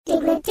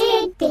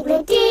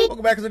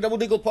Welcome back to the Double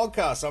Diggle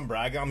Podcast. I'm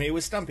Bragg. I'm here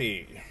with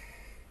Stumpy.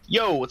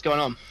 Yo, what's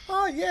going on?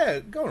 Oh yeah,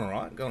 going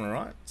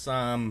alright. It's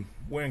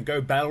we're in Go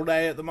Battle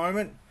Day at the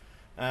moment.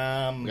 We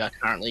are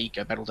currently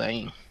Go Battle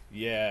Day.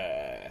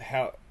 Yeah.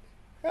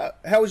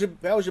 How was your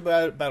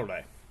battle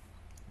day?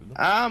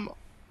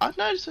 I've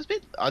noticed this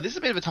is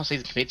a bit of a tough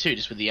season to commit to,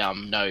 just with the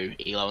no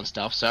elo and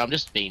stuff. So I'm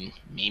just been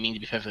memeing,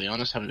 to be perfectly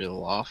honest, having a bit of a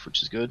laugh,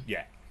 which is good.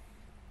 Yeah.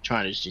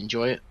 Trying to just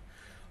enjoy it.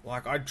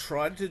 Like, I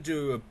tried to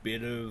do a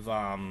bit of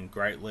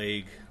Great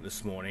League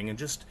this morning, and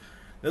there's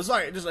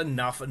just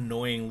enough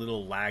annoying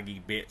little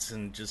laggy bits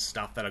and just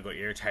stuff that I got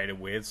irritated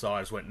with, so I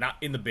just went,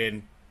 in the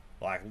bin,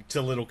 like,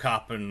 to Little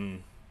Cup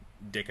and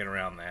dicking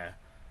around there.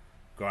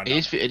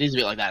 It is a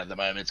bit like that at the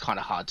moment. It's kind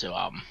of hard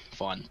to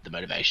find the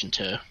motivation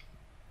to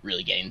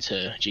really get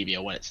into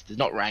GBL when it's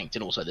not ranked,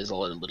 and also there's a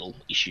lot of little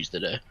issues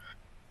that are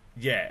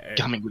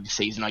coming with the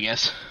season, I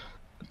guess.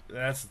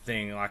 That's the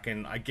thing,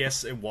 and I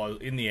guess it was,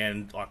 in the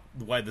end, like,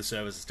 the way the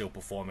servers are still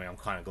performing, I'm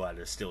kind of glad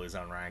it still is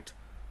unranked.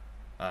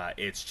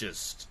 It's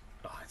just,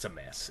 it's a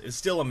mess. It's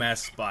still a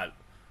mess, but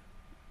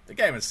the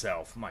game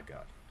itself, my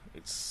god.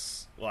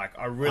 It's, like,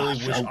 I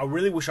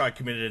really wish I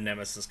committed a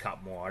Nemesis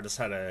Cup more. I just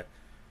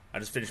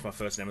finished my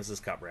first Nemesis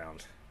Cup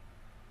round.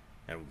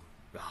 And,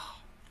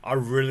 I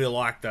really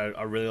like those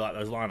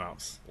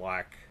lineups.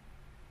 Like,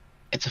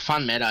 it's a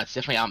fun meta. It's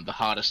definitely the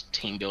hardest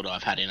team builder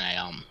I've had in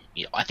a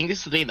I think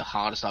this has been the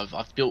hardest I've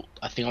built.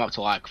 I think I'm up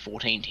to like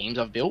 14 teams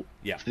I've built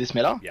for this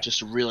meta. Yeah.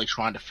 Just really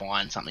trying to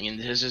find something. And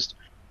there's just,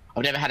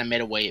 I've never had a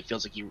meta where it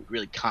feels like you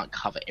really can't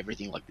cover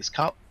everything like this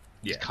cup.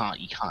 Yeah.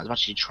 You can't as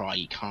much as you try,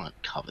 you can't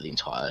cover the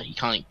entire. You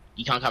can't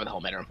cover the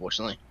whole meta,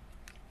 unfortunately.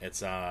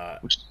 It's I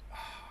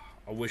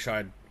wish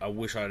I'd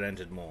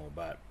entered more,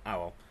 but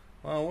oh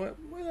well.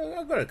 Well,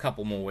 I've got a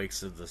couple more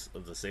weeks of the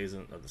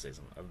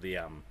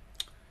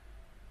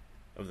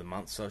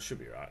month, so it should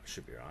be right.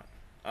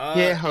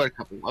 Yeah, I got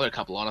a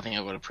couple on. I think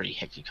I've got a pretty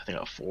hectic. I think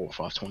I've got 4 or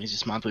 5 20s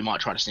this month. We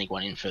might try to sneak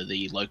one in for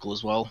the local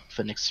as well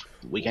for next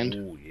weekend.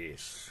 Oh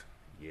yes.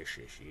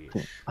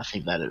 I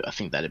think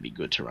that'd be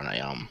good to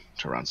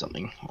run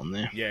something on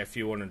there. Yeah, if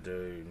you want to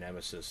do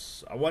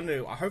Nemesis, I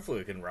wonder. Hopefully,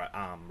 we can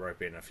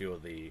rope in a few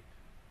of the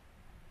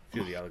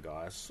other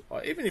guys.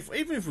 Even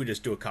if we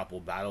just do a couple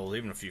of battles,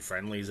 even a few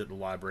friendlies at the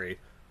library,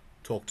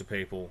 talk to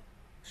people.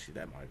 Shit,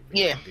 that might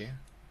be a good idea.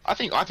 I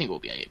think we'll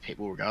be able to get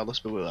people regardless,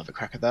 but we'll have a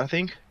crack at that, I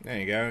think. There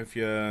you go. If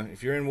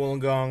you're in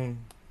Wollongong,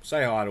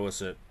 say hi to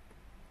us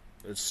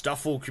it's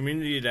Stuffle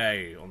Community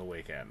Day on the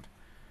weekend.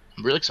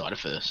 I'm really excited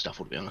for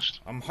Stuffle, to be honest.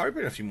 I'm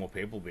hoping a few more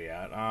people will be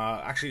out.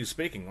 Actually,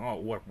 speaking,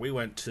 we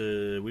went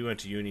to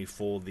uni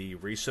for the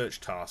research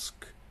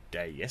task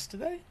day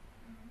yesterday.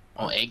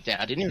 Oh, Egg Day!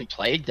 I didn't even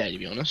play Egg Day, to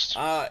be honest.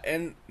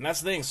 And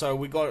that's the thing. So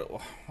we got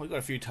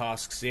a few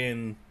tasks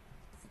in.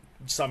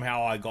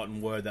 Somehow I gotten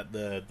word that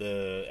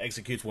the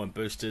executes weren't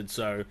boosted,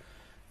 so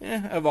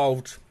yeah,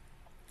 evolved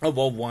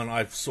one.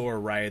 I saw a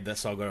raid,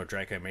 so I got a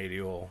Draco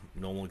Meteor,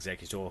 normal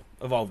executor,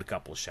 evolved a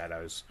couple of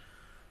shadows.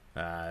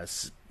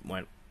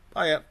 Went,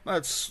 oh yeah,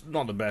 that's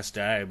not the best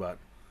day, but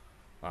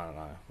I don't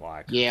know,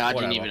 like, yeah, I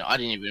didn't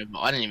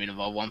even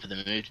evolve one for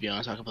the move, to be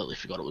honest. I completely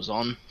forgot it was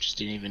on. Just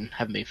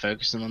haven't been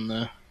focusing on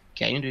the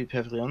game, to be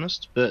perfectly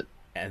honest, but.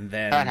 And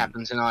then that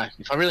happens, and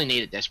if I really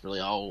need it desperately,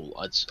 I'll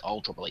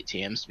drop Elite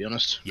TMs, to be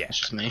honest. Yeah, that's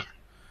just me.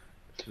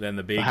 Then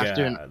the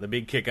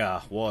big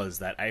kicker was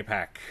that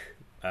APAC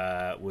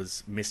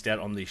was missed out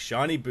on the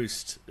shiny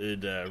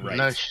boosted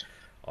rate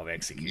of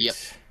execute. Yep.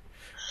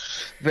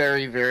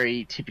 Very,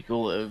 very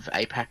typical of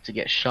APAC to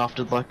get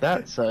shafted like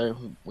that. So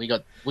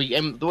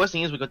and the worst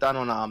thing is we got done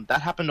on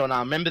that happened on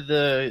remember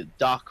the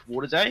Dark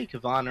Water Day,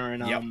 Kavana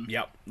and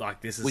yep.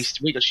 Like this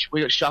is we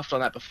got shafted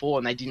on that before,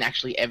 and they didn't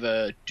actually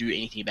ever do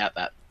anything about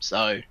that.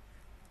 So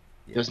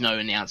there was no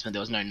announcement,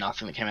 there was no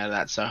nothing that came out of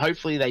that. So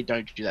hopefully they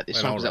don't do that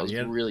this time, because that was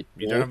really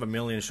cool. You don't have a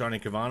million shiny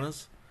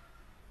Kavanas?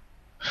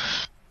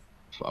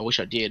 I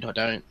wish I did. I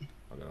don't.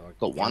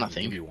 Got one, I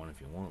think. Give you one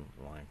if you want.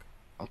 Like,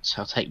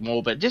 I'll take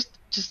more, but just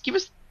give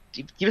us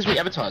what you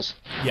advertise.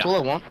 That's all I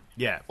want.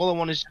 Yeah. All I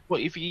want is,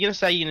 if you're gonna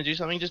say you're gonna do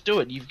something, just do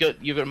it. You've got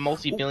a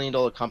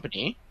multi-billion-dollar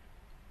company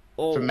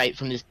from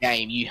this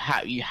game. You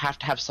have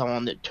to have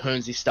someone that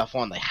turns this stuff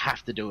on. They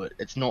have to do it.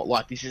 It's not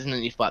like this isn't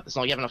an if but. It's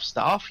not like you have enough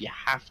staff. You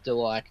have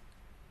to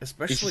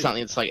Especially this is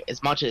something that's like,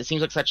 as much as it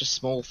seems like such a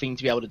small thing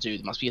to be able to do,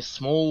 there must be a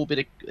small bit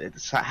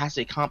of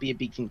it can't be a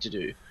big thing to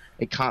do.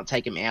 It can't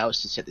take them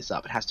hours to set this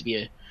up. It has to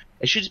be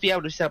it should just be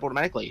able to set up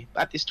automatically.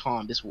 At this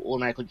time, this will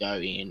automatically go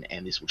in,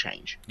 and this will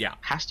change. Yeah. It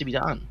has to be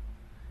done.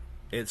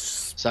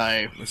 It's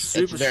very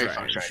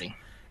frustrating.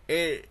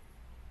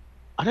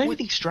 I don't even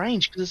think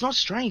strange, because it's not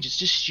strange. It's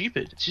just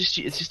stupid. It's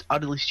just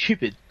utterly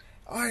stupid.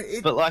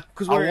 But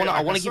because I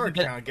want to give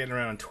the getting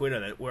around on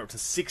Twitter that we're up to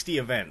 60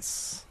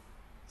 events,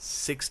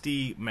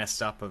 60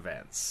 messed up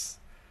events.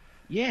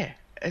 Yeah.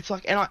 It's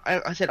like, and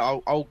I said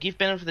I'll give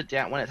benefit of the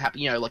doubt when it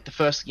happened. Like the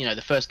first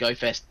Go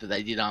Fest that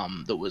they did,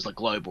 that was like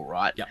global,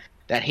 right? Yep.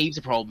 that heaps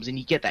of problems, and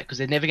you get that because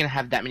they're never going to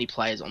have that many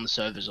players on the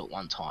servers at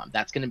one time.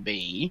 That's going to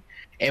be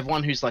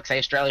everyone who's like, say,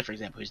 Australia, for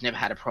example, who's never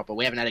had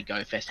we haven't had a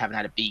Go Fest, haven't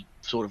had a big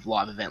sort of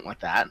live event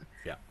like that.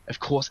 Yeah. Of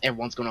course,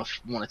 everyone's going to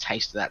want a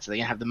taste of that, so they're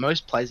going to have the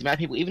most players, the amount of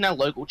people, even our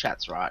local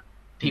chats, right?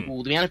 The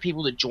amount of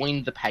people that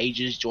joined the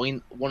pages,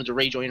 wanted to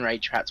rejoin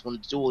raid chats,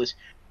 wanted to do all this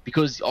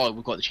because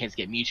we've got the chance to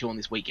get Mewtwo on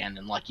this weekend,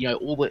 and like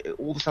all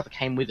the stuff that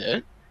came with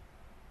it.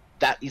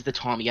 That is the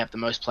time you have the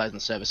most players on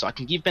the server. So I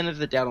can give benefit of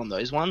the doubt on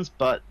those ones,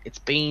 but it's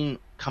been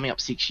coming up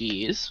 6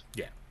 years.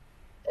 Yeah,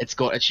 it's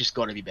just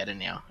got to be better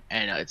now.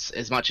 And it's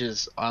as much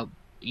as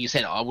you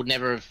said, I would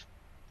never have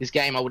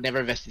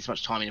invested this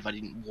much time in if I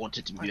didn't want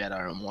it to be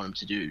better and want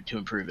them to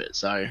improve it.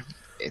 So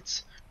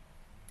it's,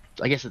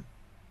 I guess, a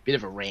bit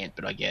of a rant,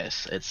 but I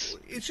guess it's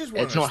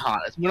not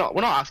hard. We're not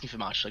asking for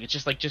much. Like it's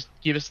just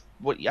give us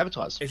what you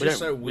advertise. It's just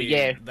so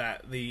weird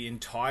that the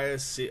entire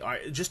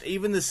just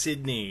even the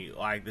Sydney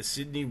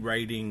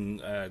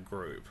rating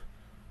group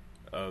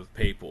of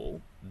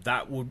people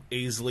that would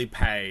easily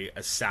pay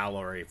a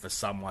salary for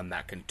someone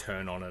that can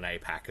turn on an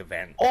APAC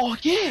event. Oh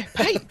yeah,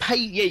 pay.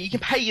 Yeah, you can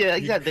pay.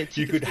 Exactly.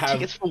 You could have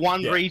tickets for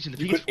one region.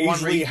 You could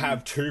easily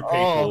have two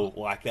people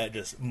like that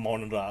just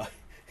monitor.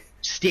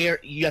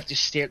 You have to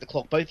stare at the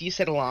clock. Both of you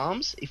set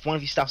alarms. If one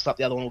of you stuffs up,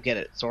 the other one will get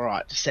it. It's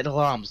alright. Just set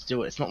alarms,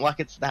 do it. It's not like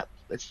it's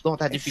not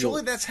that difficult.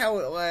 Surely that's how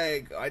it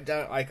I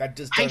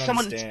just don't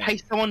understand.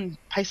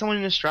 Pay someone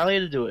in Australia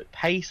to do it.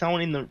 Pay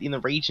someone in the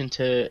region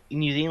in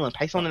New Zealand.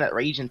 Pay someone in that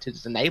region to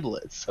just enable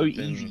it. It's so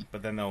easy.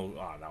 But then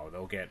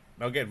they'll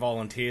get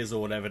volunteers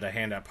or whatever to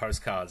hand out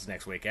postcards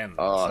next weekend.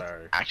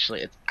 It's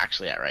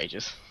actually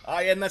outrageous. Oh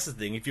yeah, and that's the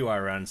thing. If you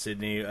are around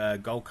Sydney,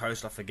 Gold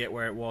Coast, I forget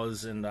where it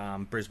was,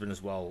 and Brisbane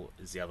as well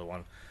is the other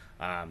one.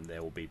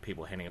 There will be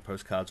people handing out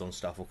postcards on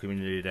stuff or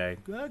Community Day.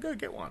 Go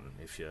get one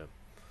if you're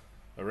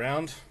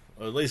around,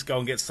 or at least go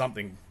and get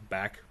something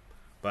back.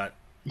 But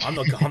I'm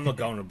not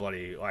going to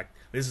bloody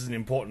this is an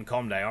important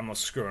comm day. I'm not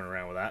screwing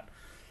around with that.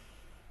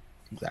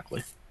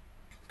 Exactly.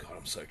 God,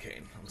 I'm so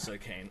keen.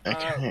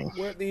 Okay.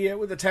 We're at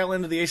the tail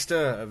end of the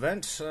Easter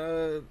event.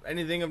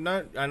 Anything of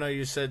note? I know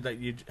you said that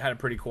you had a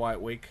pretty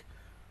quiet week.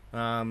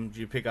 Did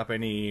you pick up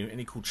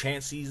any cool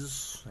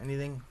chances?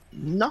 Anything?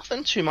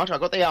 Nothing too much. I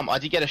got I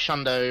did get a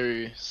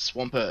Shundo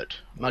Swampert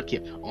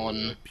Mudkip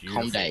on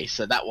beautiful. Com Day,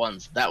 so that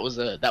was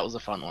a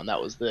fun one.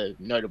 That was the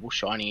notable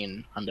shiny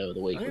and Hundo of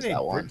the week. Was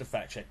that one? To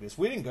fact check this.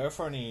 We didn't go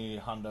for any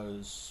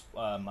Hundos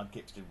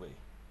Mudkips, did we?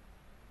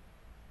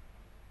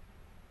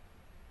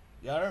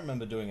 Yeah, I don't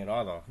remember doing it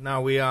either.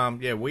 No, we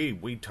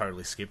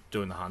totally skipped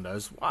doing the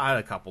Hundos. I had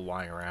a couple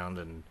lying around,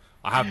 and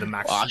I have the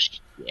max.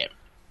 Yeah.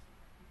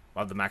 I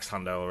have the max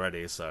Hundo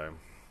already, so...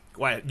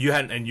 Wait, you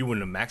hadn't, and you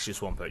wouldn't have maxed your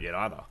Swampert yet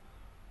either?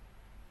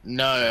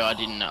 No, I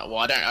didn't. Well,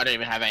 I don't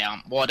even have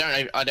a Well,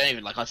 I don't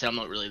even, like I said, I'm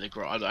not really the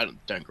grind. I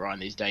don't grind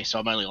these days, so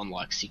I'm only on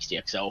like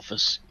 60 XL for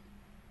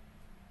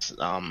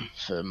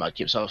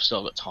Mudkip, so I've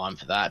still got time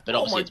for that. But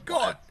obviously, oh my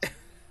god!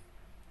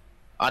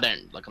 I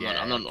don't like.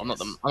 I'm not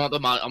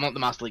the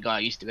Master League guy I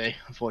used to be.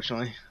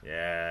 Unfortunately.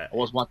 Yeah. I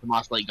was once the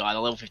Master League guy. The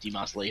level 50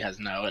 Master League has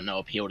no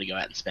appeal to go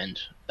out and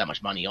spend that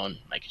much money on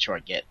making sure I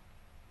get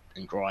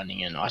and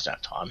grinding, and I just don't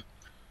have time.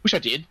 Wish I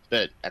did,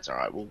 but that's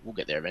alright. We'll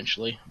get there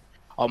eventually.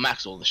 I'll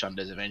max all the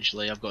Shundos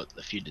eventually. I've got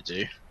a few to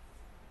do.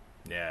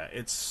 Yeah,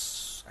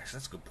 that's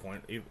a good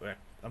point.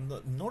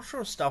 I'm not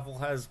sure if Stuffle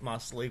has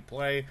Master League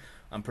play.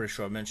 I'm pretty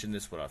sure I mentioned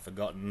this, but I've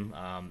forgotten.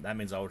 That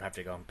means I would have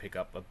to go and pick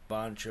up a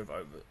bunch of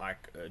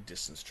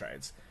distance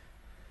trades.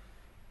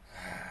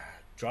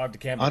 Drive to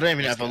camp. I don't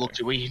even know if I looked.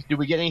 Did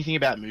we get anything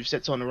about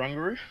movesets on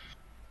Oranguru?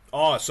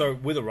 Oh, so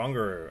with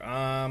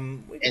Oranguru,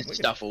 it's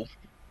Stuffle.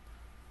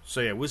 So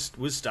yeah, with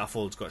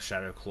Stuffle, it's got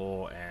Shadow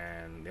Claw,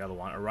 and the other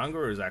one,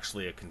 Oranguru, is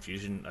actually a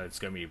confusion. It's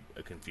going to be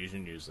a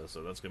confusion user,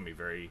 so that's going to be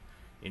very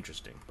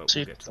interesting. But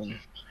we'll get to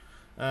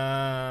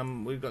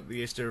it. We've got the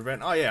Easter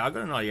event. Oh yeah, I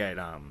got a 98.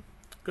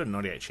 Got a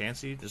 98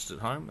 Chansey just at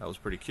home. That was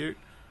pretty cute.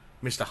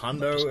 Mr.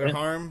 Hundo at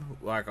home.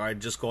 Like I'd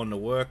just gone to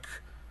work.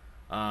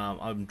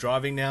 I'm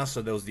driving now,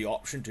 so there was the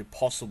option to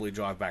possibly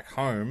drive back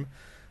home,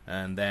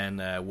 and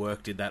then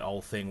work did that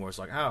old thing where it's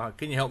like, oh,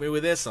 can you help me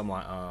with this? I'm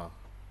like, oh.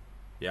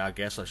 Yeah, I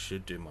guess I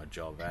should do my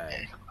job,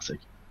 eh?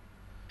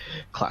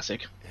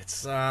 Classic.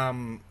 It's,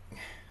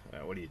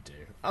 what do you do?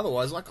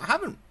 Otherwise, I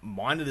haven't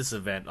minded this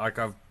event.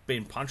 I've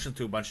been punching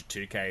through a bunch of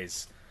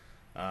 2Ks.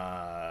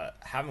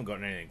 Haven't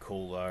gotten anything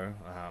cool, though.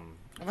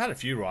 I've had a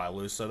few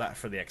Rylus, so that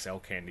for the XL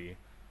candy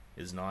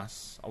is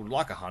nice. I would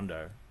like a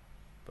Hundo,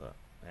 but,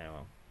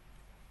 anyway.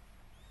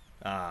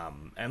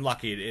 And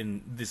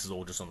lucky, this is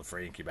all just on the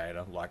free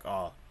incubator.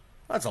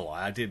 That's a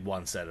lie. I did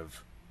one set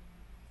of,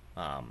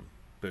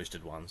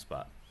 boosted ones,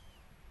 but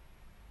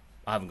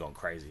I haven't gone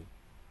crazy,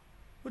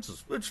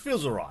 which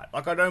feels alright. I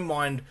don't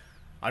mind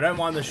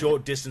the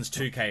short distance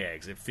 2K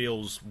eggs. It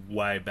feels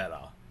way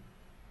better.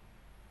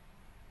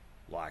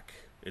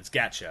 It's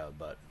gacha,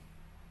 but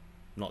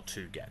not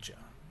too gacha.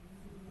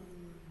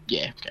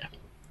 Yeah. Okay.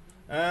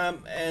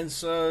 And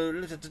so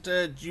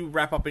did you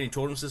wrap up any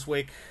tournaments this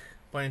week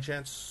by any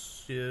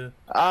chance? Yeah.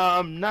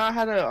 No,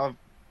 I've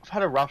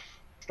had a rough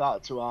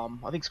start to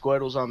I think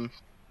Squirtle's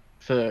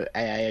for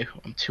AA.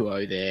 I'm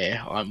 2-0 there.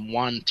 I'm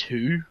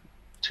 1-2,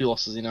 2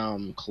 losses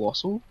in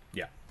Colossal.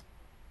 Yeah.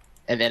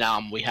 And then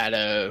we had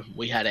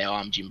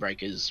our gym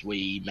breakers.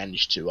 We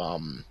managed to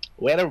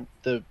we had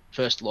the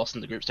first loss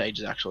in the group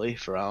stages actually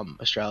for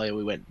Australia.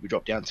 We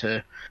dropped down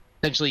to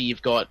essentially you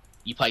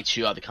play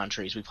 2 other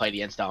countries. We played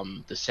against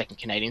the second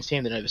Canadian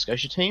team, the Nova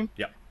Scotia team.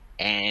 Yep.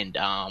 And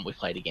we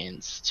played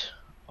against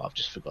I've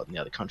just forgotten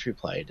the other country we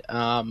played.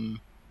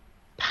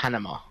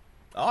 Panama.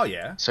 Oh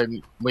yeah. So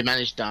we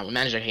managed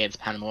against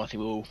Panama. I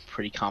think we were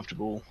pretty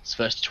comfortable. It's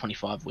first to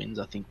 25 wins.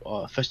 I think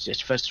first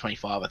to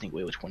 25. I think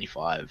we were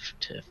 25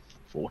 to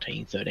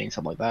 14, 13,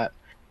 something like that.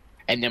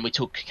 And then we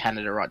took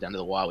Canada right down to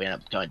the wire. We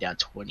ended up going down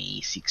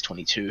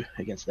 26-22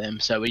 against them.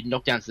 So we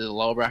knocked down to the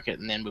lower bracket,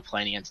 and then we're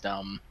playing against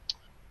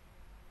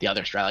the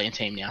other Australian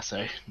team now.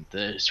 So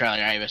the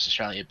Australia A versus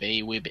Australia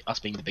B. Us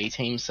being the B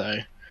team. So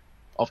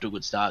off to a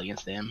good start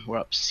against them. We're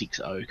up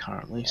 6-0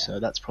 currently. So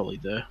that's probably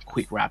the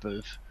quick wrap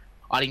of.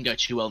 I didn't go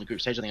too well in the group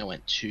stage. I think I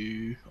went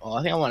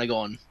I think I might have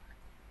gone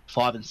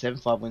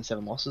 5-7, 5 wins,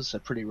 7 losses. So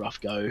pretty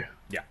rough go.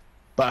 Yeah.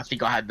 But I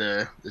think I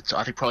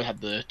probably had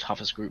the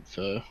toughest group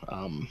for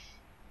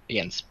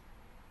against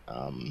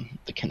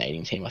the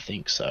Canadian team. I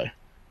think so.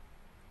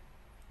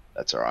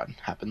 That's all right.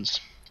 Happens.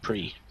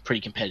 Pretty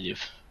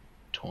competitive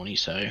tourney.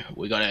 So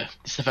this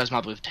is the first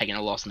month we've taken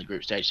a loss in the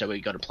group stage. So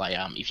we got to play.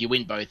 If you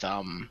win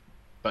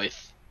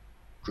both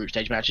group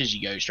stage matches,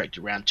 you go straight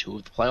to round 2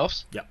 of the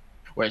playoffs. Yep.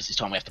 Whereas this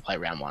time we have to play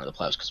round 1 of the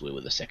playoffs because we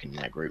were the second in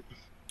that group.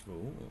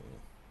 Ooh.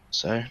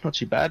 So not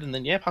too bad. And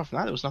then apart from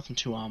that, there was nothing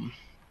too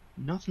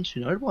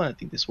notable. I don't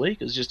think this week.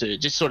 It was just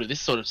sort of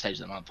this sort of stage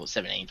of the month, or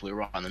 17th. We were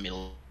right in the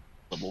middle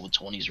of all the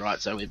tourneys, right?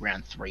 So we're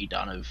round 3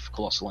 done of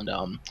Colossal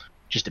and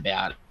just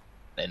about,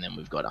 and then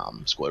we've got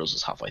Squirtles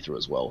is halfway through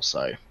as well.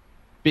 So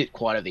bit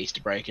quiet of the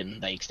Easter break,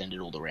 and they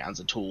extended all the rounds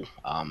until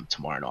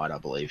tomorrow night, I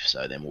believe.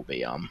 So then we'll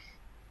be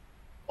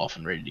off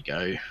and ready to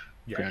go.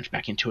 Pretty much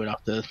back into it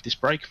after this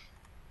break.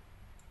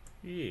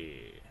 Yeah.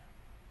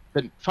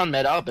 But fun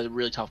meta, but a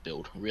really tough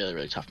build. Really,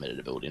 really tough meta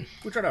to build in.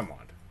 Which I don't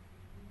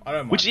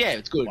mind. Which,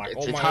 it's good. Like,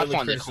 it's all my hard early to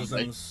find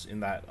criticisms in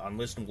that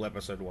unlistenable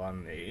episode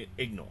 1,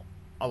 ignore.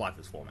 I like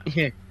this format.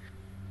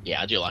 Yeah,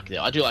 I do like it.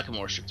 I do like a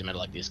more restricted meta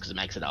like this because it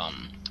makes it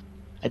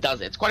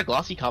it's quite a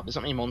glassy cup. There's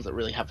not many mons that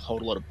really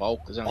hold a lot of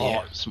bulk. There's only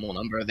a small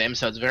number of them,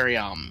 so it's very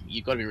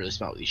you've got to be really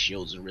smart with your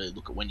shields and really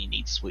look at when you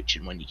need to switch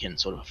and when you can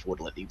sort of afford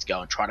to let things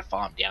go and try to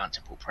farm down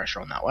to put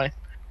pressure on that way.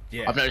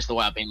 Yeah. I've noticed the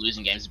way I've been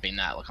losing games has been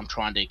that I'm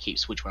trying to keep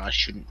switch when I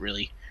shouldn't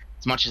really.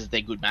 As much as they're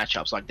good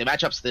matchups, the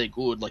matchups they're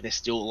good. There's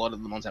still a lot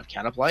of the mons have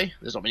counterplay.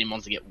 There's not many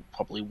mons that get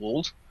properly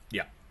walled.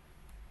 Yeah.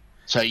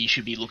 So you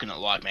should be looking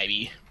at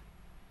maybe.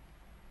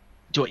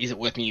 Is it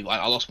worth me?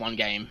 I lost one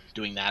game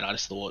doing that. I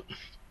just thought.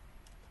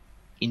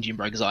 In Gym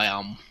Breakers,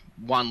 I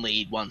one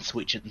lead, one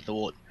switch, and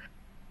thought.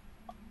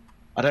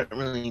 I don't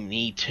really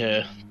need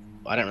to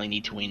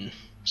win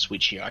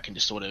switch here. I can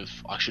just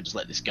I should just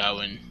let this go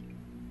and.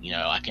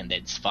 I can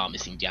then farm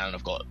this thing down, and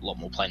I've got a lot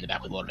more play in the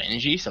back with a lot of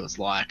energy. So it's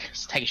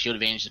take a shield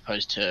advantage as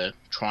opposed to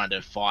trying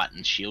to fight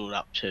and shield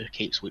up to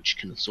keep switch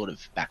can sort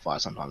of backfire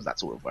sometimes. That's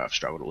sort of where I've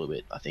struggled a little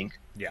bit, I think.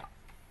 Yeah.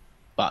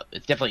 But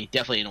it's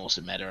definitely an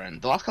awesome meta, and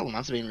the last couple of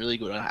months have been really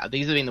good.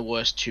 These have been the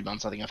worst 2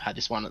 months I think I've had.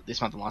 This month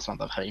and last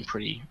month I've been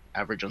pretty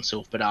average on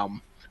Sylph, but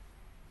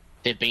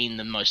they've been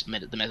the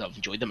meta I've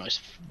enjoyed the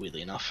most,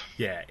 weirdly enough.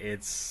 Yeah,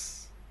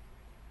 it's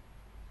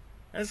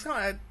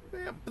kind of.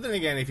 Yeah, but then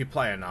again, if you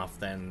play enough,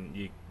 then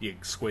you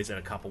squeeze out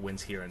a couple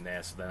wins here and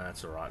there, so then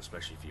that's alright,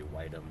 especially if you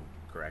weight them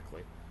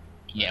correctly.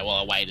 Yeah,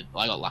 well, I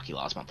got lucky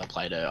last month. I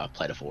played a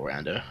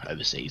 4-rounder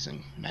overseas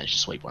and managed to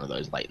sweep one of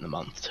those late in the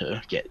month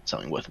to get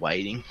something worth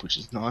waiting, which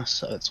is nice.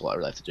 So that's what I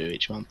really have to do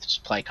each month.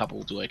 Just play a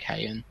couple, do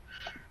okay, and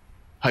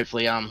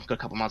hopefully, got a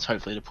couple of months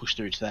hopefully to push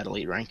through to that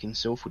elite rank in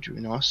Sylph, which would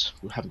be nice.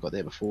 We haven't got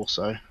there before,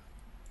 so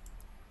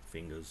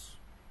fingers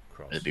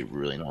crossed. It'd be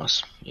really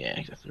nice. Yeah,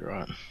 exactly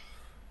right.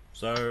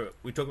 So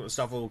we talked about the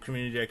Stuffle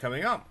Community Day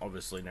coming up.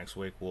 Obviously, next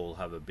week we'll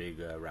have a big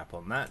wrap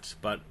on that.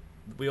 But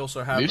we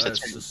also have moves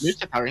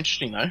are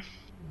interesting though.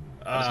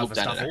 I looked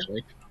at it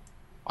actually.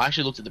 I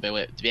actually looked at the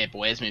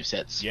Boaz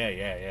movesets.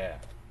 Yeah.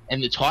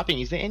 And the typing.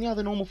 Is there any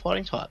other normal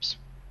fighting types?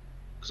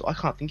 Because I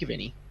can't think of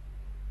any.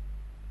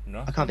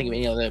 Nothing I can't think of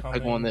any other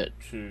Pokemon that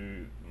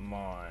to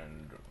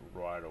mind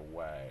right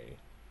away.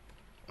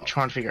 I'm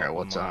trying to figure out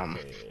what's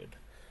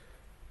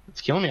It's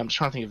killing me. I'm just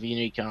trying to think of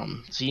unique.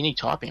 It's a unique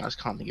typing. I just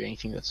can't think of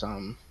anything that's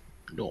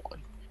no.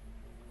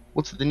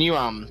 What's the new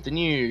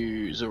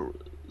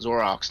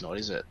Zoroark's not?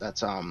 Is it?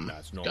 That's no,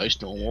 it's normal.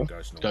 Ghost normal.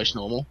 Yeah, Ghost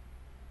normal.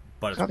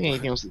 But I can't think of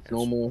anything else that's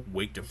normal.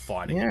 Weak to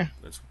fighting. Yeah.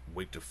 It's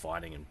weak to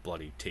fighting in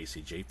bloody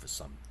TCG for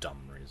some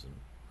dumb reason.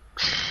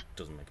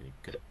 Doesn't make any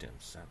goddamn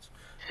sense.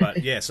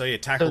 But yeah,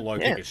 tackle, low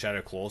kick, and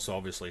Shadow Claw. So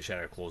obviously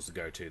Shadow Claw's the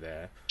go-to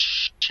there.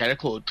 Shadow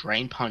Claw,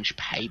 Drain Punch,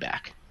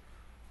 Payback.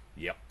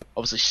 Yep.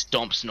 Obviously,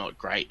 Stomp's not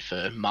great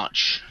for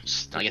much.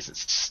 I guess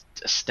it's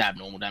a stab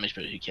normal damage,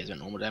 but who cares about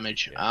normal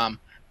damage? Yeah.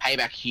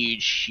 Payback,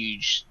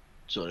 huge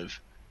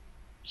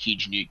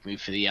huge nuke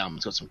move for the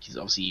It's got some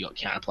obviously you got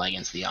counterplay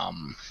against the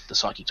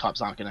psychic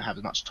types aren't going to have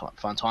as much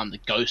fun time. The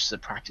ghosts are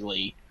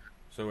practically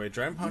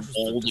Drain Punch is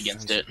old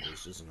against it.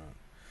 Boost, isn't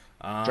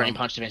it? Drain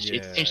Punch defense.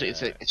 Yeah.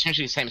 It's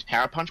essentially the same as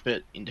Power Punch,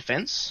 but in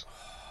defense,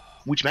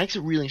 which makes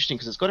it really interesting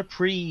because it's got a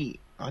pretty.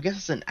 I guess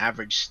it's an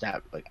average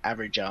stat, like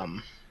average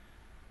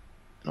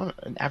not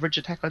an average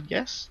attack, I'd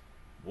guess.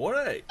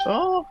 What?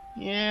 Oh,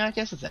 yeah, I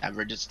guess it's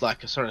average. It's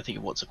like, I'm trying to think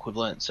of what's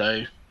equivalent.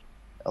 So,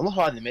 a lot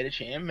higher than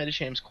Metacham.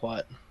 Metacham's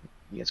quite,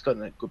 it's got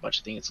a good bunch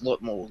of things. It's a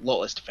lot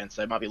less defense,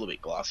 though. It might be a little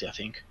bit glassy, I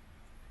think.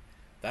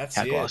 That's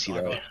how it. Glassy,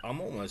 though. I'm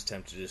almost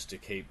tempted just to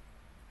keep,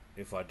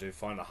 if I do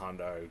find a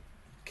hundo,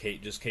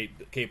 keep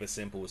it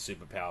simple with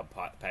superpowered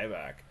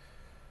payback.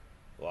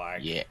 Like,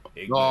 yeah.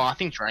 I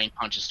think Drain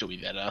Punch would still be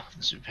better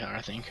than superpower,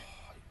 I think.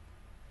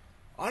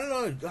 I don't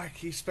know,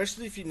 like,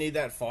 especially if you need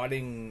that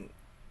fighting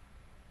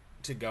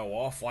to go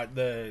off, like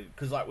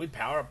because like with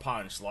Power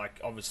Punch, like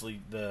obviously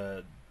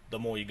the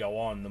more you go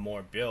on, the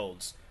more it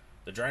builds.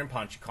 The Drain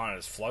Punch, you kind of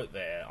just float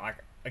there. Like,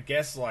 I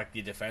guess like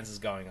your defense is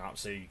going up,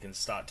 so you can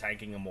start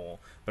tanking him more.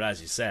 But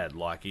as you said,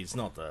 like he's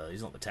not the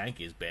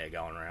tankiest bear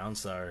going around,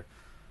 so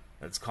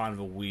it's kind of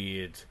a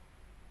weird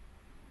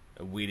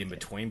in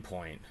between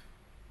point.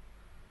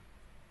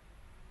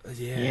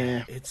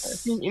 Yeah,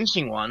 it's an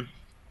interesting one.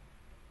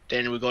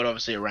 Then we got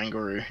obviously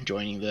Oranguru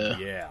joining the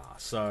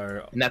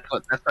and that's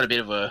got a bit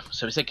of a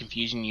we said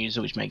confusion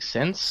user, which makes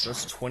sense.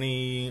 That's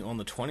 20 on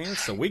the 20th,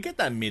 so we get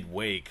that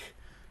midweek.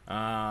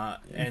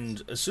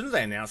 And as soon as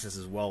they announce this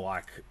as well,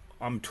 like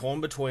I'm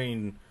torn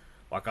between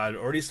like I'd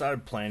already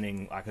started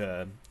planning like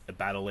a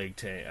battle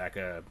league like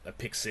a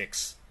pick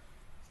 6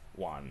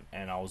 one,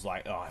 and I was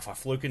like, oh, if I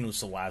fluke into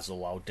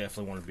Salazzle, I'll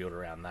definitely want to build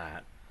around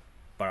that.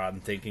 But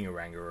I'm thinking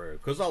Oranguru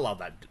because I love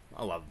that.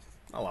 I love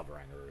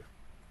Oranguru.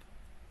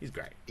 He's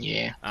great.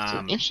 Yeah. So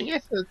interesting. Yeah.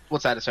 So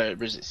what's that? So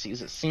is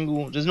it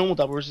single? Does normal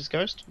double resist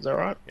ghost? Is that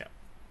right? Yeah.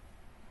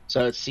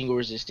 So it's single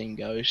resisting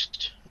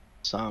ghost.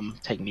 Some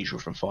take neutral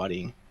from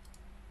fighting.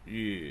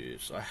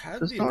 Yes, I had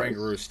the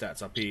Oranguru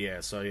stats up here. Yeah.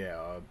 So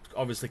yeah,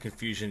 obviously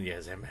confusion.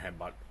 Yes,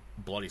 but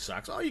bloody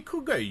sucks. Oh, you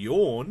could go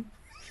yawn.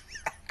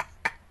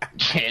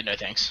 Yeah. No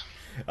thanks.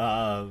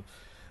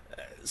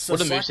 So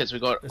what are the movesets we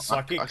got?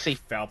 Psychic, I see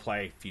foul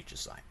play, future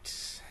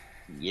sight.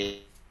 Yeah.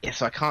 Yeah,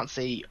 so I can't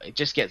see. It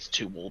just gets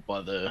too walled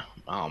by the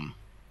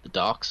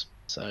darks.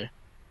 So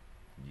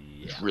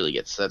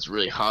that's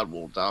really hard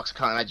walled darks. I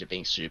can't imagine it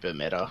being super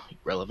meta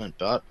relevant,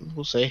 but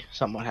we'll see.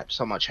 Something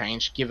might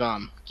change. Give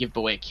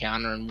Boy a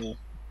counter and we'll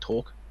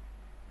talk.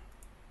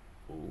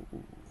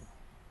 Ooh.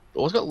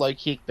 Always got low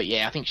kick, but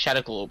yeah, I think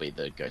Shadow Claw will be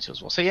the go-to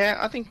as well. So yeah,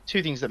 I think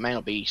two things that may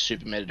not be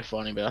super meta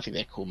defining, but I think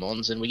they're cool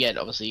mons, and we get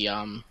obviously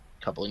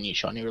couple of new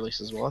shiny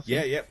releases as well.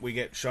 Yeah, we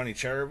get shiny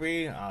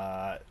Cherubi.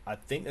 I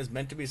think there's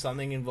meant to be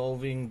something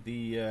involving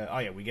the.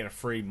 We get a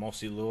free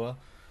Mossy Lure,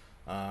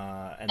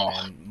 then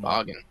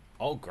bargain.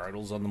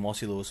 Grodel's on the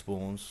Mossy Lure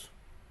spawns.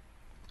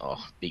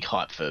 Oh, big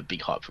hype for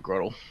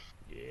Grodel.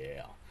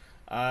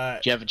 Yeah.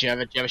 Do you have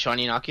a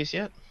shiny in Arceus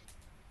yet?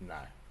 No.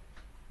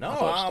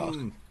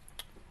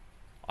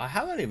 I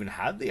haven't even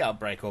had the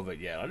outbreak of it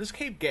yet. I just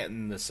keep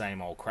getting the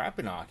same old crap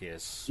in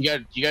Arceus.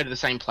 Do you go to the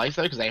same place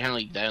though? Because they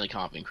only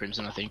come up in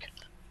Crimson, I think.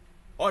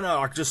 Oh no,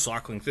 like just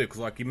cycling through. Because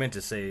like you meant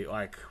to see,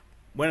 like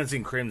when it's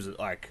in Crimson,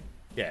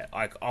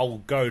 I'll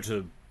go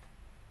to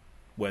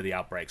where the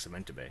outbreaks are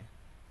meant to be.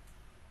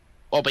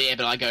 Oh, but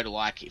I go to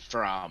like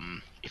for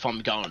if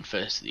I'm going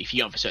first, if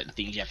you go for certain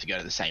things, you have to go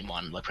to the same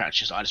one. Like I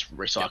just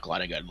recycle. Yeah. I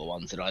don't go to the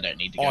ones that I don't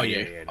need to go to.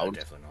 Yeah, no,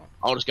 definitely not.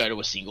 I'll just go to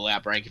a single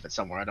outbreak if it's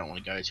somewhere I don't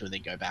want to go to, and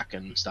then go back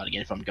and start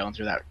again. If I'm going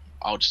through that,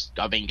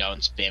 I've been going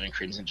spamming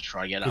Crimson to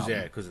try to get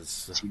because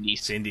it's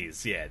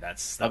Cindy's. Yeah,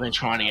 I've been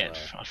trying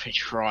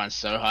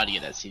so hard to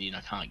get that Cindy, and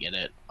I can't get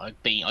it. I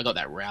got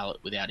that Rowlet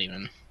without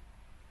even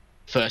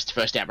first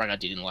outbreak I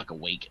did in like a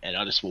week, and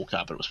I just walked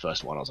up and it was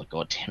first one. I was like,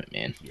 God damn it,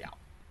 man. Yeah.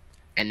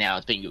 And now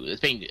it's been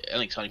the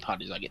only exciting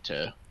part is I get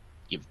to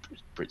give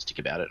Brit stick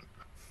about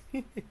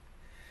it.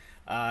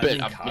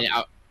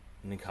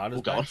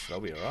 Nincada's back, so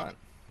that'll be alright.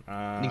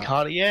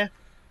 Nincada, yeah.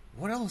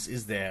 What else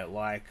is there?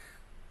 Like,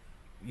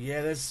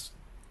 it's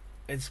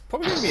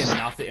probably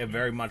gonna be a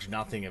very much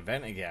nothing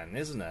event again,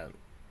 isn't it?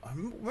 I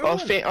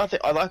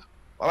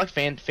like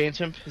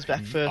Phantom is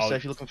back first. So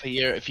if you're looking for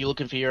your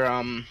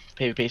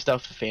PvP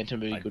stuff, Phantom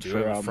would be good for.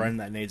 I do have a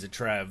friend that needs a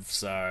Trev,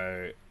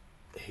 so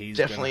he's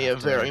definitely a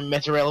very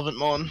meta relevant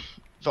mon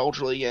for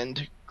Ultra League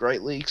and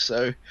Great League.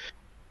 So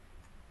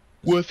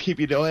worth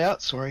keeping an eye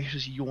out. Sorry,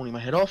 just yawning my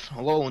head off.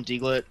 Lol and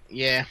Diglett,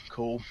 yeah,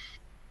 cool.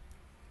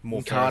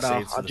 More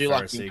Nincada, I do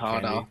like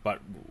Nincada, but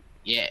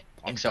yeah,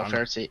 XL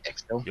Ferroseed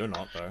XL. You're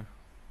not though.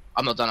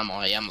 I'm not done on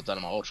my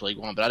Ultra League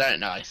one, but I don't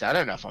know. I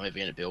don't know if I'm ever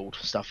going to build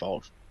stuff. I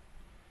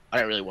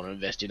don't really want to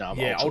invest in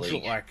Ultra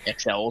League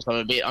XL. So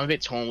I'm a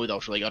bit torn with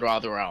Ultra League. I'd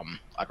rather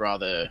I'd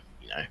rather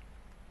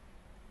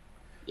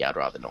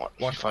not.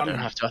 If I don't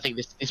have to. I think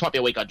this might be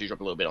a week I do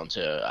drop a little bit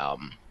onto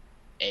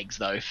eggs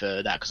though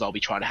for that, because I'll be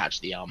trying to hatch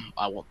the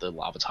I want the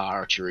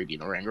Larvitar, Cherubi,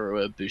 and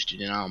Oranguru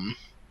boosted in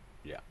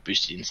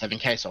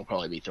 7K, so I'll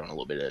probably be throwing a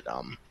little bit at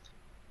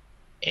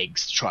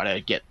eggs to try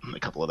to get a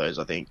couple of those.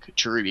 I think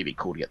Cherubi would be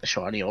cool to get the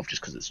shiny of,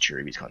 just because it's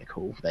Cherubi's kind of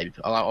cool.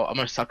 I'm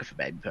a sucker for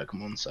baby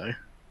Pokemon, so.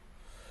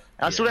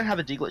 I still don't have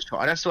the Diglett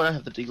shiny. I still don't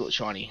have the Diglett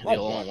shiny, the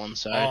all one.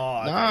 So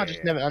I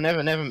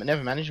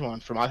never managed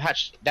one from. I've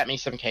hatched that many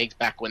 7K eggs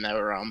back when they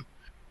were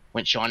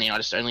went shiny. I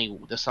just only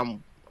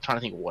I'm trying to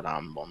think of what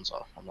mons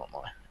are. I'm not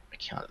my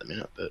account at the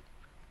minute, but I'm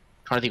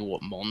trying to think of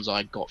what mons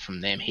I got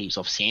from them. Heaps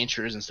of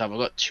Sandshrews and stuff. I've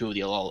got 2 of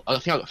the Alolan. I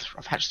think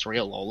I've hatched 3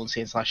 Alolan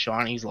since last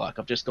shinies. Like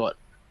I've just got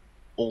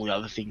all the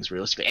other things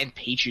realistically, and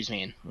Pichus,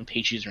 man. When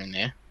Pichus are in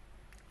there,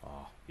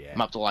 oh yeah,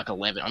 I'm up to like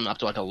 11. I'm up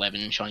to like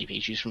 11 shiny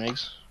Pichus from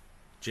eggs.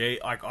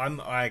 Gee,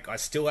 I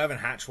still haven't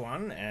hatched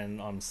one,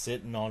 and I'm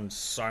sitting on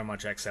so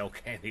much XL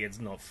candy. It's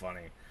not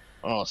funny.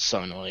 Oh, it's so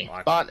annoying.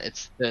 But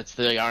it's the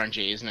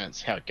RNG, isn't it?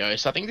 It's how it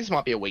goes. So I think this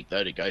might be a week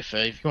though to go for.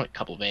 If you want a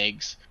couple of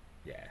eggs.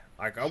 Yeah,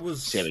 like I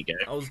was. There we go.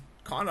 I was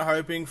kind of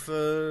hoping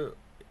for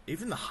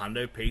even the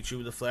Hundo Pichu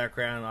with the flower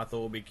crown. I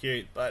thought would be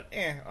cute, but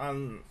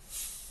I'm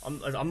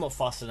not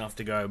fussed enough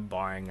to go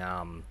buying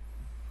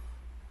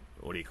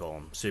what do you call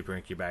them? Super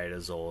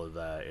incubators or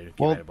the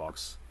incubator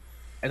box.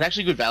 It's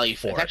actually good value.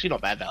 It's actually not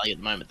bad value at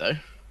the moment, though.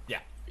 Yeah.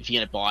 If you're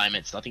gonna buy them,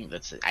 I think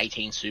that's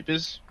 18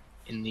 supers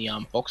in the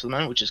box at the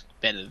moment, which is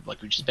better.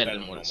 Better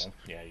than what it's.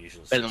 Yeah,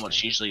 usually. Better than what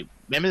it's usually.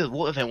 Remember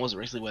what event was it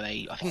recently where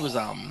they? I think it was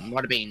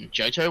might have been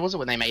Johto, was it,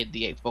 when they made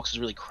the boxes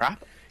really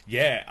crap?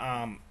 Yeah.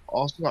 I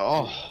was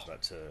like,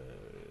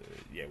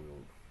 yeah,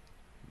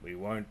 we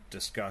won't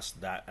discuss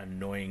that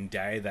annoying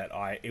day that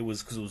it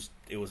was because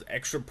it was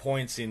extra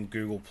points in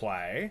Google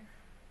Play,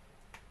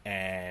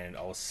 and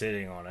I was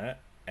sitting on it.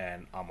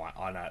 And I'm like,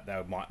 I know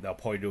they'll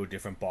probably do a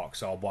different box,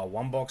 so I'll buy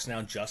 1 box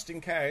now just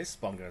in case.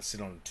 But I'm going to sit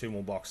on 2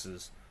 more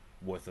boxes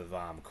worth of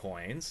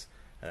coins,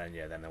 and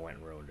then they went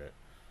and ruined it.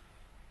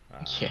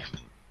 Yeah.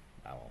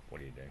 Oh well, what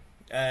do you do?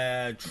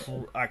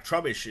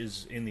 Trubbish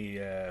is in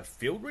the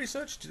field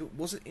research.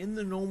 Was it in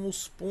the normal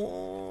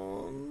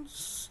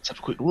spawns? Let's have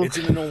a quick look. It's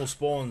in the normal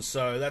spawns,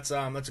 so that's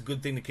a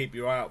good thing to keep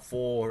your eye out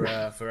for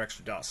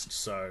extra dust.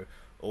 So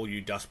all you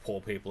dust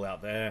poor people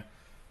out there,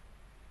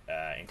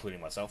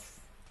 including myself.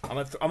 I'm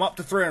up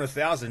to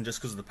 300,000 just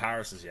because of the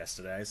Parises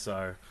yesterday.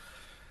 So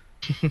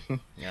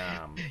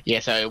yeah.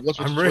 So what's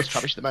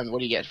Trubbish at the moment? What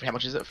do you get? How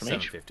much is it from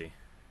 750. each?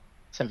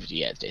 750.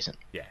 Yeah, it's decent.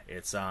 Yeah,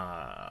 it's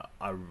I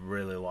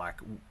really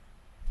like.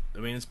 I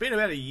mean, it's been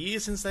about a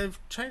year since they've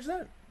changed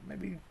that.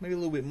 Maybe a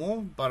little bit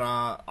more, but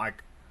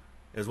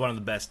it was one of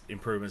the best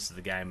improvements to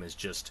the game is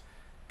just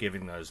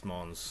giving those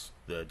mons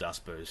the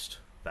dust boost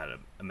that are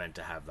meant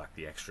to have like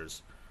the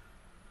extras.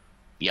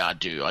 Yeah, I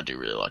do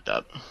really like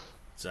that.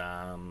 So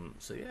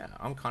yeah,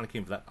 I'm kind of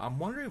keen for that. I'm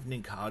wondering if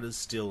Nincada's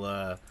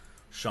still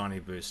shiny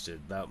boosted.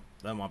 That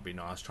might be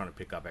nice, trying to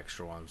pick up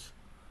extra ones.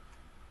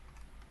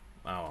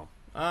 Oh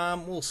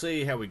well. We'll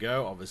see how we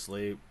go.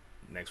 Obviously,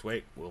 next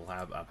week we'll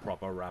have a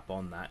proper wrap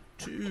on that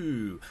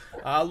too.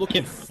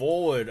 Looking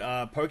forward,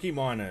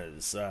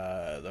 Pokeminers,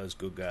 those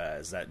good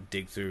guys that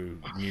dig through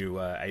new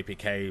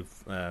APK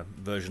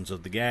versions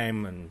of the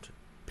game and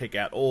pick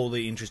out all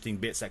the interesting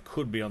bits that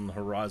could be on the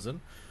horizon.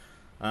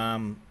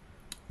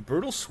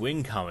 Brutal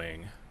Swing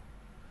coming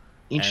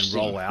and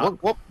roll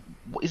out. What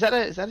is that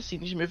a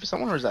signature move for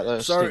someone, or is that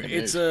a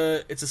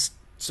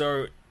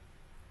so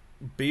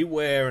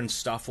Beware and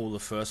Stuffle the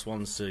first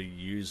ones to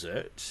use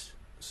it,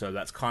 so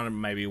that's kind of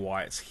maybe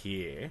why it's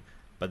here.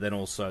 But then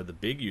also the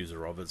big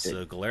user of it's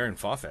Galarian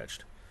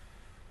Farfetch'd.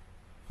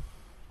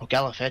 Oh,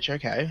 Galafetch,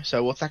 okay.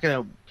 So what's that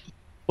gonna?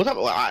 What's up?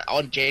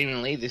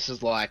 Genuinely, this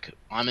is like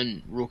I'm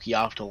a rookie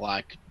after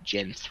like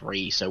Gen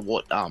 3. So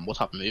what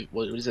type of move?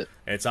 What is it?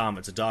 It's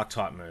a dark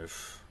type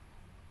move.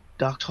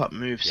 Dark type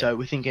move. Yeah. So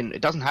we're thinking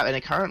it doesn't have, and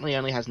it currently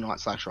only has Night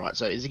Slash, right?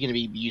 So is it going to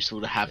be useful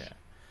to have? Yeah.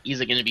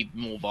 Is it going to be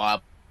more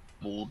viable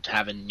to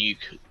have a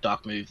nuke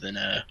dark move than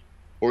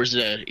or is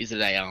it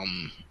a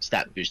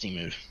stat boosting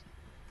move?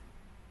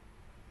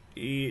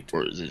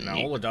 Or is it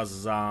all it does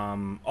is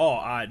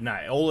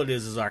all it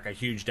is like a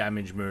huge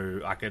damage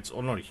move. Like it's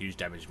not a huge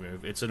damage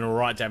move. It's an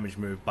alright damage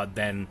move, but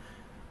then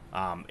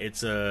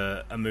it's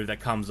a move that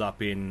comes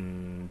up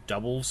in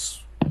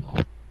doubles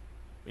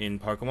in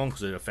Pokemon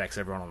because it affects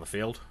everyone on the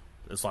field.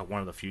 It's like one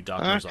of the few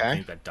dark moves I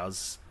think that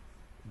does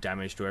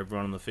damage to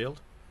everyone on the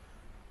field.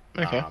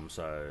 Okay.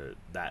 So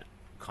that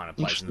kind of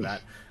plays into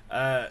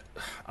that.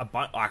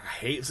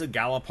 Heaps of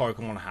Gala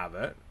Pokemon have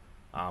it.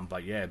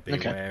 But yeah,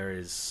 Beware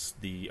is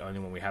the only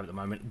one we have at the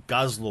moment.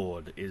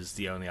 Guzzlord is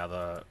the only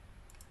other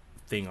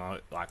thing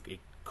it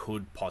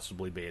could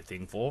possibly be a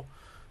thing for.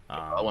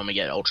 When we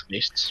get Ultra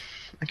Beasts.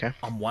 Okay.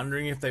 I'm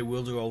wondering if they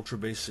will do Ultra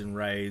Beasts in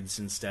raids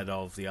instead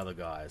of the other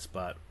guys,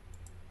 but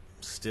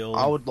still...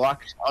 I would like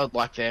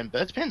them,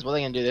 but it depends what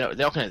they're going to do.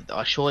 They're not going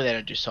to... Surely they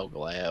don't do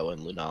Solgaleo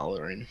and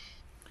Lunala and...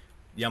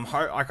 Yeah,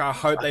 I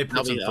hope they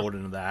put some thought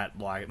into that.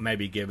 Like,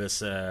 maybe give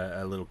us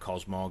a little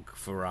Cosmog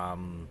for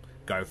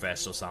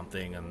GoFest or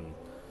something, and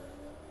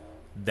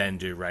then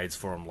do raids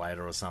for them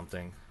later or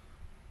something.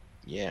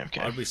 Yeah,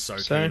 okay. I'd be so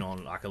keen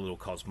on like a little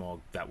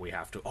Cosmog that we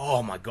have to...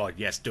 Oh my god,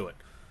 yes, do it.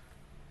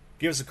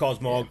 Give us a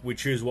Cosmog, we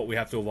choose what we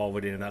have to evolve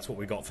it in, and that's what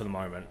we got for the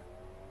moment.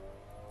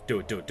 Do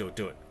it, do it, do it,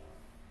 do it.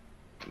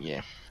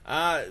 Yeah.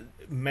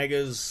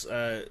 Megas,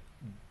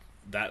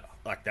 that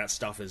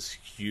stuff is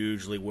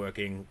hugely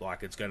working.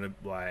 Like, it's going to,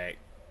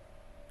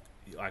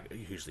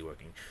 hugely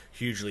working,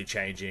 hugely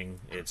changing.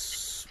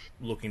 It's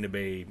looking to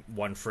be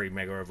one free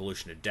Mega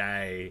Evolution a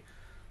day.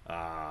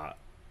 I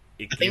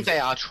think they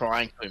are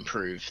trying to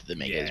improve the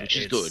Megas, which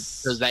is good,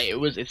 because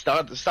the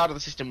start of the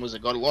system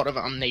got a lot of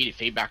needed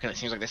feedback, and it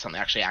seems like there's something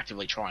actually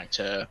actively trying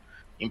to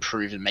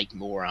improve and make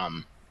more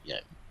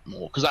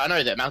more, because I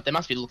know that they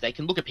must be they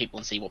can look at people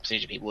and see what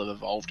percentage of people have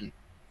evolved and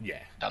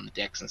done the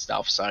decks and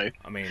stuff. So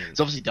I mean, there's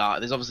obviously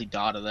data that's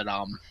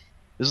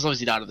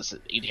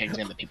indicating to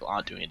them that people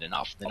aren't doing it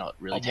enough. They're not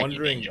really taking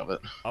advantage of it.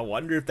 I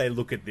wonder if they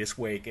look at this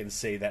week and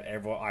see that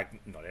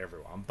not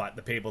everyone, but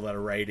the people that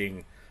are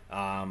rating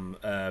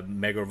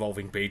Mega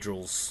Evolving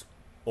Beedrills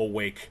all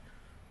week.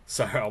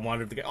 So I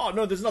wonder if they go, oh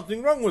no, there's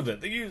nothing wrong with it.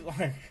 They use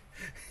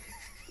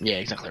yeah,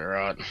 exactly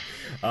right.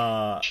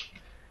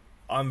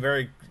 I'm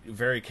very,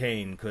 very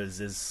keen because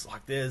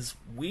there's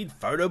weird a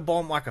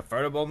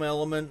photobomb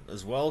element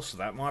as well, so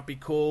that might be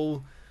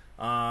cool.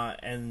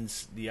 And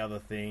the other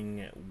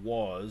thing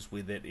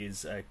with it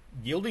is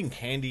yielding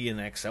candy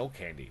and XL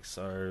candy.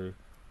 So,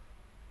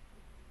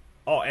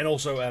 and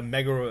also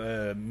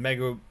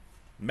mega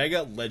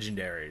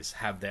legendaries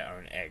have their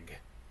own egg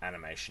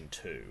animation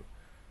too.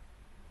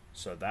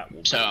 So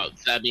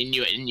that'd be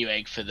a new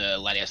egg for the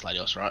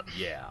Latios, right?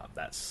 Yeah,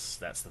 that's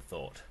the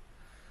thought.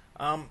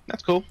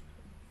 That's cool.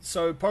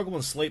 So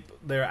Pokemon Sleep,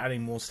 they're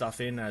adding more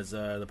stuff in as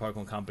the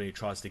Pokemon Company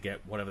tries to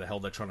get whatever the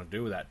hell they're trying to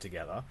do with that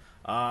together.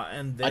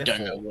 And therefore, I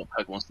don't know what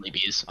Pokemon Sleep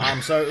is.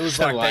 So it was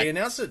they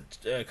announced it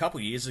a couple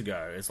of years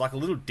ago. It's like a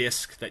little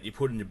disc that you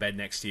put in your bed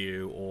next to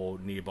you or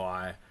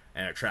nearby,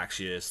 and it tracks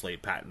your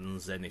sleep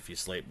patterns. And if you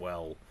sleep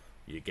well,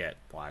 you get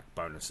like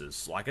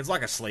bonuses. Like it's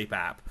like a sleep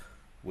app,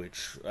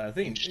 which I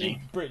think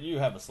Britt, you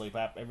have a sleep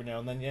app every now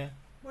and then, yeah.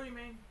 What do you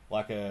mean?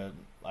 I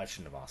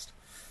shouldn't have asked.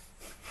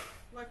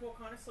 Like what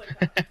kind of sleep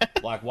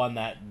app? Like one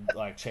that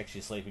like checks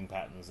your sleeping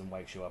patterns and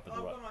wakes you up at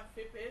the right. I've got my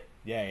Fitbit.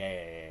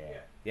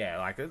 Yeah.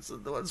 Like it's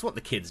what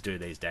the kids do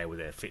these days with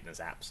their fitness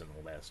apps and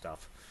all that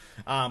stuff.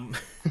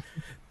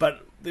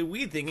 But the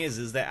weird thing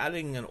is they're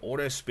adding an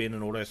auto spin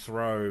and auto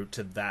throw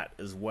to that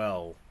as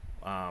well.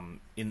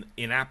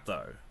 In app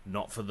though,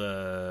 not for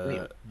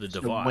the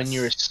device. When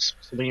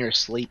you're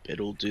asleep,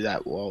 it'll do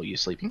that while you're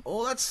sleeping.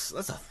 Oh, that's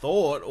a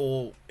thought,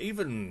 or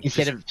even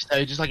instead of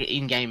just like an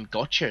in-game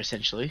gotcha,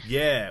 essentially.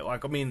 Yeah,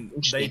 like I mean,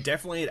 they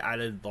definitely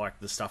added like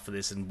the stuff for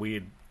this, and we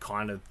had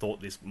kind of thought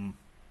this.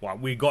 Well,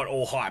 we got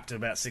all hyped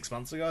about 6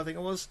 months ago, I think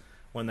it was,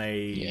 when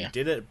they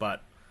did it.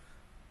 But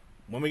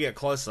when we get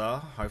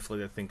closer, hopefully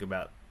they think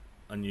about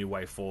a new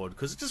way forward,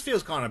 because it just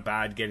feels kind of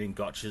bad getting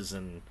gotchas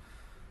and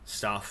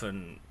stuff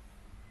and.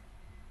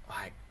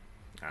 Like,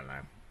 I don't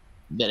know.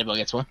 That everyone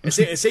gets one.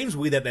 It seems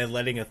weird that they're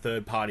letting a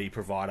third-party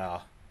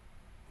provider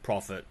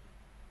profit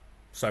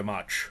so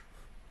much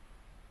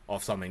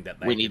off something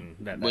that we need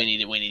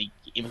to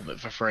implement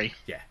for free.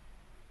 Yeah,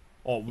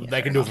 or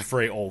they can do it for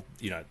free, or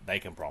they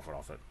can profit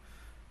off it.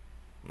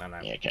 No.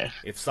 Yeah, okay.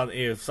 If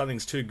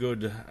something's too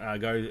good,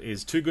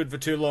 is too good for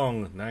too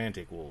long,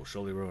 Niantic will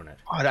surely ruin it.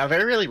 Oh, I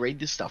don't really read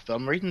this stuff, but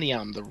I'm reading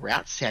the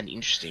routes sound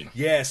interesting.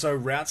 Yeah, so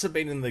routes have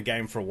been in the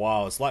game for a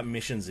while. It's like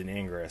missions in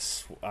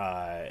Ingress,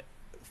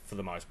 for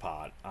the most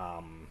part.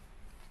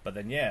 But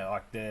then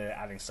like they're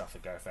adding stuff to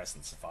GoFest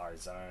and Safari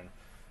Zone.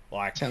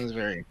 Like sounds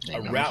very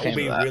interesting. A route will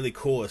be really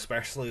cool,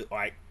 especially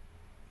like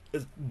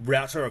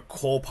routes are a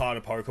core part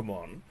of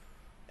Pokemon.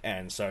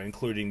 And so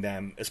including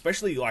them,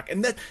 especially like,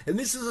 and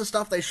this is the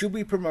stuff they should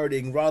be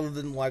promoting rather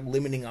than like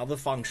limiting other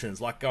functions,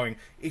 like going,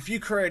 if you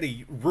create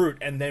a route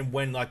and then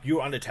when like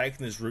you're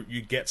undertaking this route,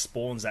 you get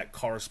spawns that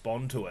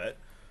correspond to it,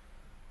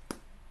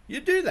 you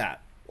do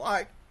that.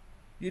 Like,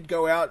 you'd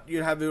go out,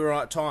 you'd have the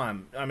right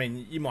time. I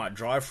mean, you might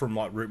drive from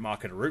like route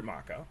marker to route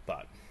marker,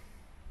 but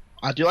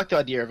I do like the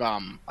idea of I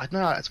don't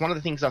know, it's one of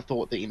the things I've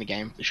thought that in the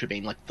game there should have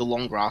been like the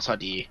long grass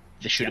idea.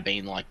 There should have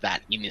been like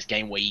that in this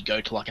game where you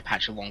go to like a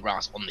patch of long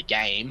grass on the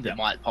game that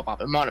might pop up.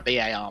 It might not be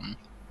it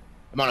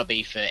might not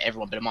be for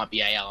everyone, but it might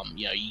be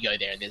you go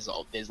there and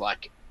there's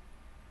like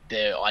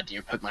the idea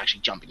of Pokemon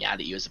actually jumping out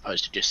at you as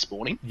opposed to just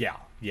spawning. Yeah,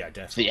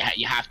 definitely. So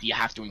you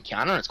have to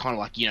encounter. And it's kind of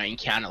like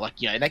encounter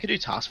they could do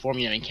task form.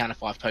 Encounter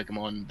 5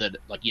 Pokemon that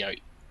like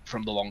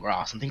from the long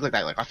grass and things like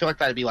that. Like I feel like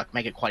that'd be like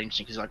make it quite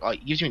interesting because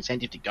like it gives you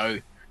incentive to go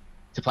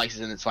to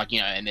places and it's like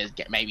and there's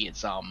maybe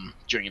it's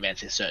during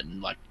events there's certain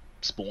like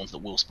spawns that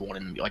will spawn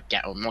and like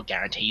not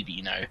guaranteed,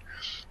 but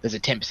there's a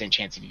 10%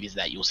 chance if you visit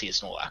that you'll see a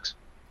Snorlax.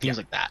 Things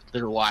like that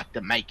are like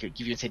that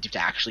give you incentive to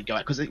actually go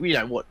out because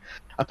what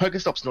a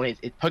Pokestops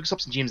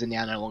Pokestops and gyms are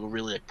now no longer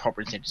really like proper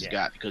incentives to go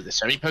out because there's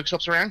so many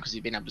Pokestops around because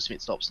you've been able to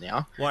submit stops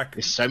now. Like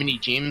there's so many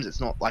gyms,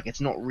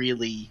 it's not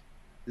really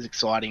as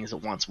exciting as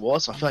it once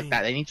was. So I feel like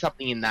that they need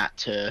something in that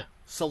to.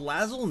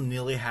 Salazzle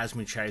nearly has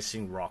me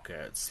chasing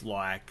rockets.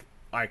 Like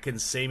I can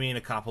see me in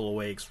a couple of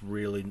weeks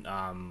really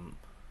not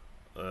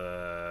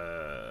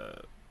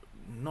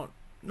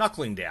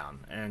knuckling down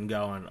and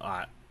going,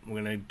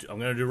 I'm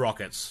gonna do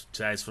rockets.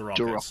 Today's for rockets.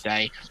 Do a rock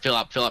day. Fill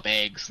up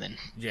eggs. Then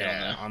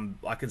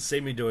I can see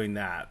me doing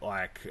that.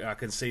 Like I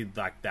can see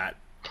like that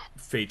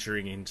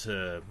featuring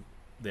into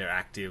their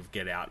active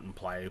get out and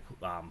play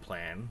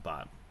plan.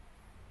 But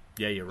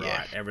yeah, you're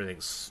right.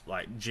 Everything's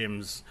like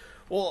gyms.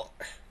 Well,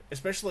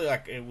 especially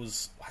like I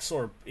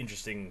saw an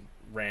interesting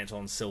rant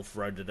on Sylph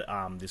Road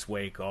this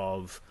week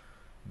of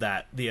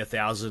that the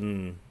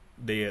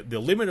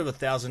limit of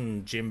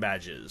 1,000 gym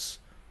badges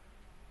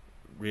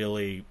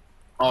really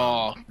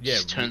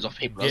turns off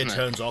people. Doesn't it?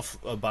 Turns off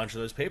a bunch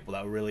of those people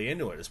that were really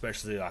into it,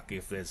 especially like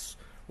if there's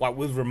like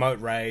with remote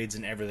raids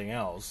and everything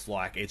else.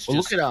 Like it's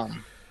just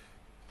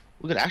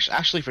look at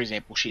Ashley, for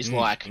example. She's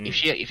like,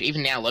 if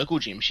even now local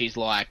gym, she's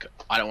like,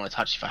 I don't want to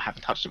touch it if I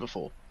haven't touched it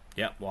before.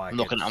 Yep, like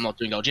I'm not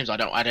doing gold gyms. I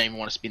don't even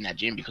want to spin that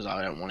gym because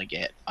I don't want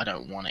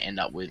to end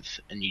up with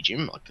a new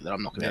gym like that.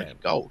 I'm not going to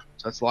get gold.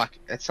 So it's like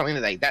that's something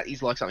that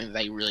is like something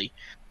that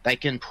they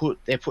can put.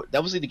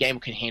 Obviously the game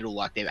can handle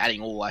like they're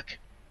adding all like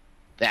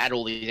they add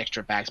all these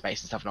extra bag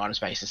space and stuff and item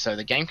spaces, so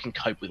the game can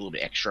cope with a little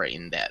bit extra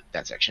in that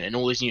section and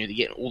all this. They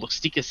get all the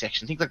sticker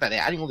section, things like that.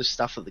 They're adding all this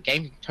stuff that the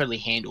game can totally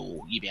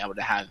handle. You be able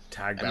to have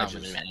tag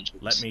badges.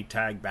 Let me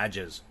tag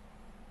badges.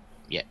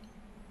 Yeah.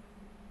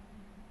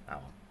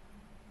 Oh.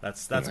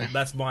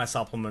 That's my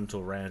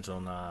supplemental rant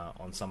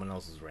on someone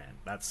else's rant.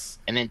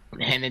 And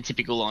then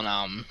typical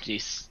on the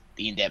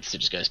in-depth, it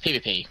just goes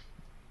PvP,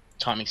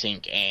 timing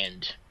sync,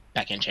 and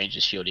back-end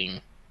changes,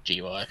 shielding,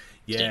 GUI.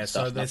 Yeah,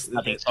 so there's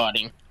nothing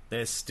exciting.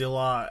 There still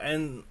are,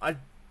 and at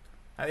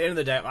the end of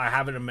the day, I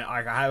have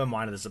in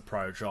mind this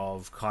approach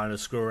of kind of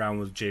screw around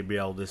with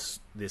GBL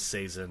this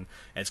season.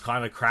 It's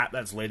kind of crap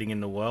that's leading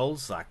into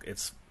Worlds. Like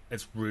it's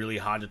really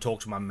hard to talk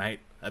to my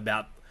mate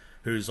about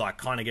who's like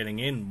kind of getting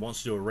in,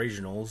 wants to do a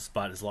regionals,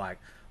 but it's like,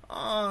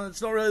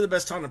 it's not really the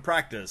best time to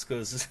practice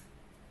because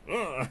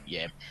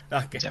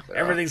exactly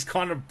everything's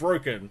kind of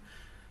broken.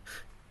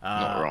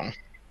 Not wrong.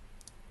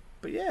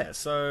 But yeah,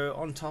 so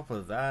on top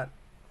of that,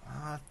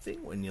 I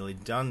think we're nearly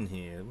done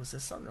here. Was there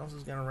something else I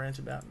was going to rant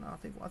about? No, I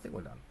think we're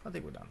done. I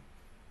think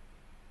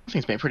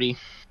it's been pretty.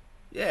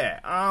 Yeah.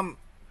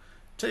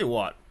 Tell you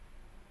what.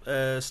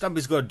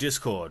 Stumpy's got a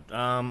Discord.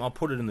 I'll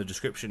put it in the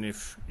description.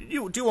 If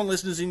you want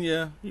listeners in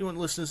your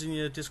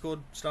Discord,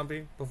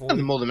 Stumpy. The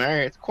more the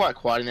merrier. It's quite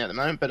quiet in there at the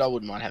moment, but I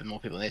wouldn't mind having more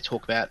people there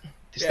talk about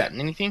this, that,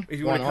 and anything. If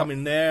you want to come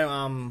in there,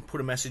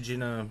 put a message in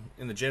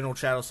the general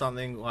chat or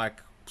something,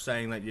 like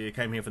saying that you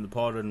came here from the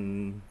pod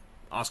and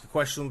ask a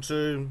question or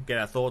two, get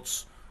our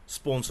thoughts,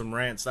 spawn some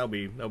rants. That'll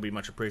be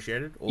much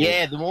appreciated.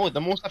 The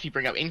more stuff you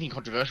bring up, anything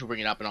controversial, bring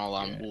it up, and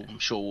I'm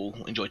sure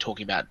we'll enjoy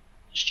talking about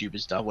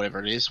stupid stuff, whatever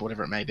it is,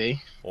 whatever it may be.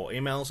 Or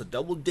email us at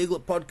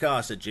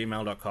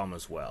doubledigletpodcast@gmail.com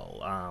as well.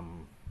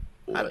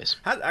 Always.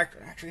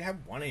 Actually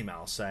had one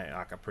email saying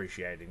like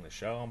appreciating the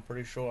show. I'm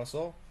pretty sure I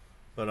saw,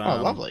 but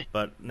lovely.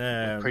 But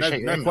no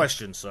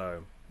questions.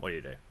 So what do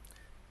you do?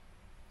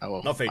 Oh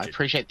well, not featured. I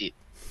appreciate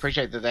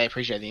that they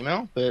appreciate the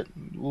email, but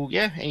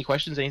any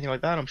questions, anything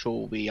like that, I'm sure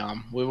we'll be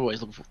we're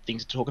always looking for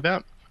things to talk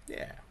about.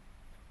 Yeah,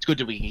 it's good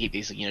that we can keep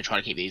these, try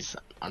to keep these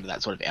under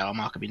that sort of hour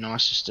mark. It'd be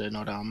nice just to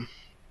not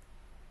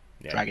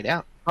drag it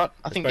out. But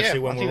I think especially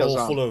when we're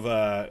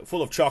all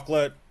full of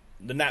chocolate,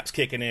 the nap's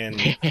kicking in,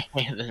 the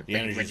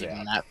energy's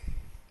out. Nap.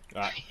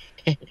 Right.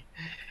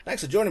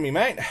 Thanks for joining me,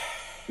 mate.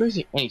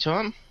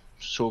 Anytime.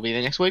 Sure, we'll be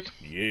there next week.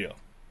 Yeah.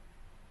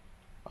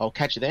 I'll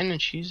catch you then,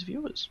 and cheers,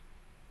 viewers.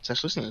 /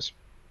 listeners.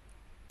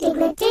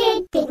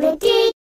 Diglett did.